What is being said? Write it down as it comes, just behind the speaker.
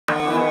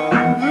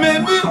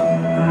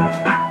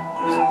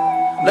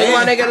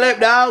my nigga lip,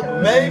 dog.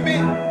 Maybe.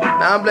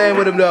 Nah, I'm playing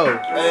with him though.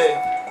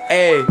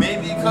 Hey.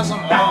 Maybe cause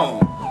I'm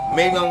on.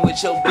 Maybe I'm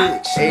with your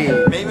bitch.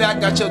 Hey. Maybe I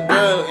got your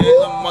girl in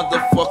a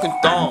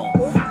motherfucking thong.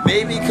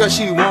 Maybe cause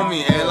she want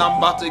me and I'm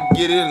about to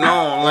get it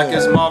on like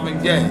it's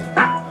Marvin Gaye.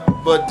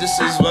 But this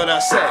is what I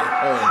say.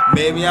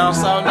 Maybe I'm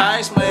so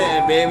nice,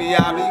 man. Maybe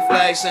I be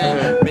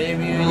flexing.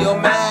 Maybe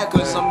you're mad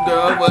cause some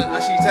girl,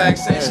 but she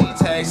texting. She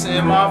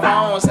texting my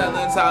phone,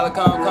 telling Tyler,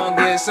 come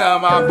get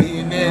some. I'll be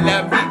in there,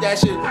 let me beat that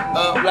shit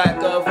up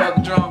like a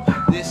fucking drum.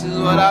 This is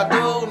what I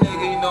do,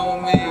 nigga. You know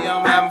me,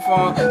 I'm having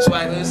fun.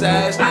 Swagless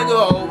ass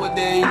nigga over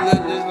there, you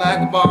look just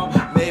like a bomb.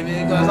 Maybe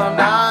cause I'm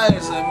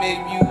nice, or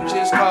maybe you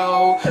just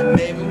cold.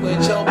 Maybe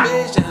with your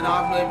bitch and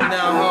I'm flipping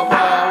down her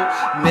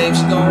pole. Maybe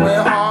she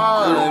going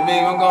hard, or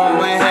maybe I'm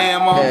going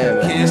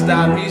hammer. Can't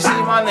stop me,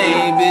 see my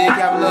name, big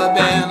capital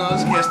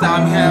banners. Can't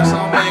stop me, have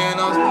some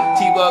manners.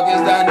 T-Buck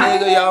is that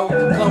nigga, yo.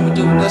 Coming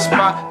through the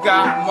spot,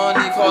 got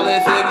money, call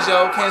it figures,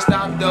 yo. Can't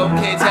stop me though,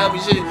 can't tell me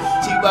shit.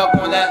 T-Buck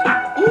on that,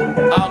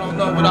 ooh, I don't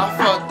know, but I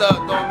fucked up.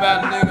 Don't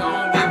matter, nigga, I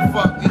don't give a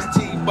fuck. It's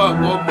T-Buck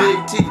or Big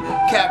T.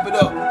 Cap it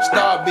up,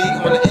 star beat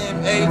on the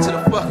M-A to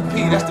the fucking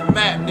P. That's the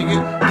map, nigga.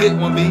 Get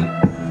one beat.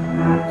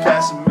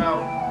 Pass him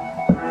out.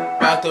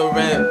 About to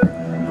rap.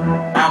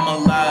 I'm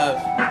alive.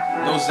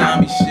 No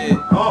zombie shit.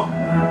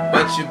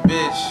 But your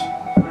bitch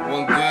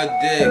one good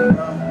dick.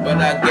 But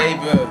I gave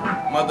her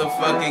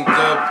motherfucking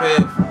good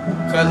piff.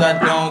 Cause I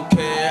don't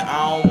care.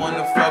 I don't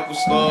wanna fuck with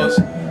slaws.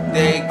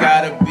 They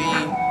gotta be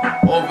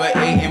over 8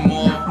 and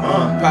more.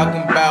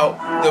 Talking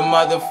about the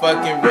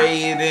motherfucking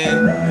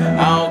rating.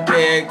 I don't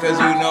care cause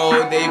you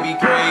know they be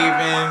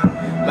craving.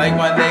 Like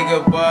my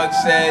nigga Buck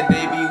said,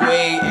 they be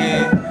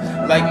waiting.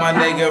 Like my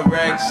nigga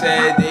Rex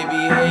said, they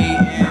be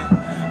hating.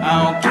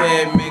 I don't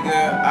care,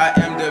 nigga, I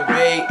am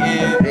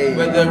debating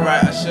whether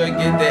I should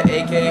get the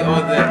AK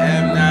or the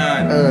M9.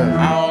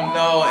 I don't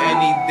know,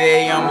 any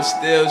day I'ma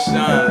still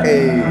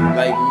shine.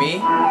 Like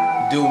me?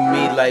 Do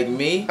me like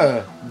me?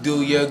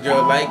 Do your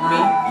girl like me?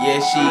 Yeah,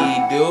 she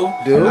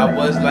do. I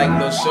was like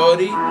Lil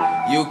Shorty,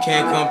 you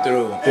can't come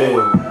through.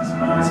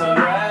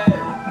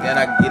 Then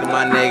I get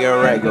my nigga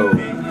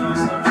Rego.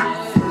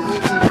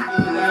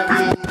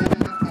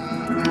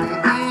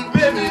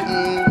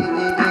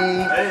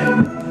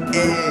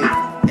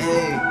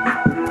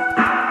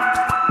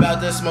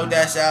 About to smoke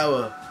that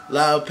sour.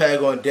 Loud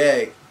pack on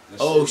deck.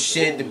 Oh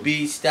shit, the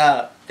beat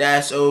stop.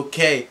 That's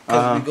okay.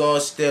 Cause we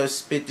gon' still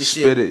spit the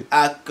shit.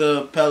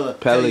 Acapella.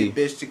 Tell your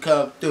bitch to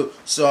come through.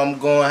 So I'm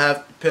gonna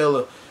have to pill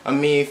her. I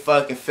mean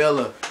fucking fill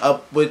her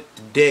up with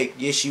the dick.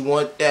 Yeah, she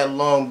want that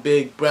long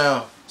big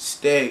brown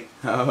steak.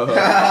 Go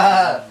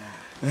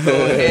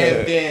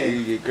ahead then.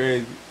 You get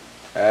crazy.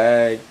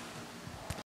 Alright.